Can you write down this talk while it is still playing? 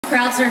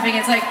crowd surfing.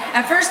 It's like,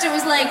 at first it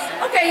was like,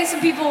 okay, some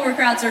people were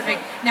crowd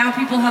surfing. Now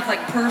people have like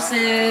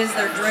purses,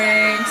 their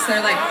drinks.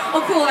 They're like,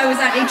 oh cool, I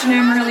was at H&M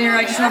earlier.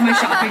 I just have my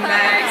shopping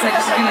bags. I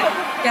just gonna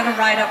get a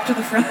ride up to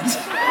the front.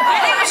 I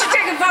think we should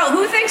take a vote.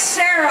 Who thinks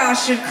Sara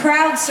should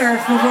crowd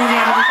surf before the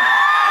end of the show?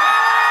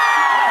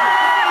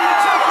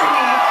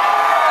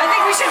 I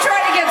think we should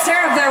try to get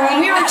Sara up there.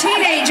 When we were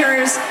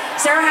teenagers,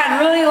 Sara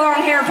had really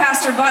long hair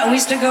past her butt, and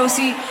we used to go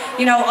see,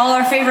 you know, all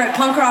our favorite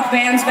punk rock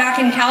bands back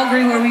in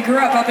Calgary where we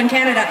grew up in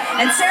Canada.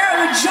 And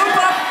Sara would jump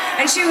up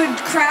and she would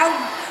crowd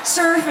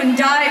surf and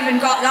dive and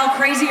got all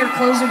crazy. Her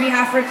clothes would be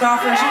half ripped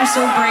off her. She was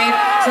so brave.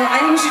 So I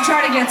think we should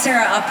try to get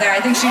Sara up there.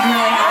 I think she'd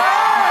really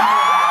have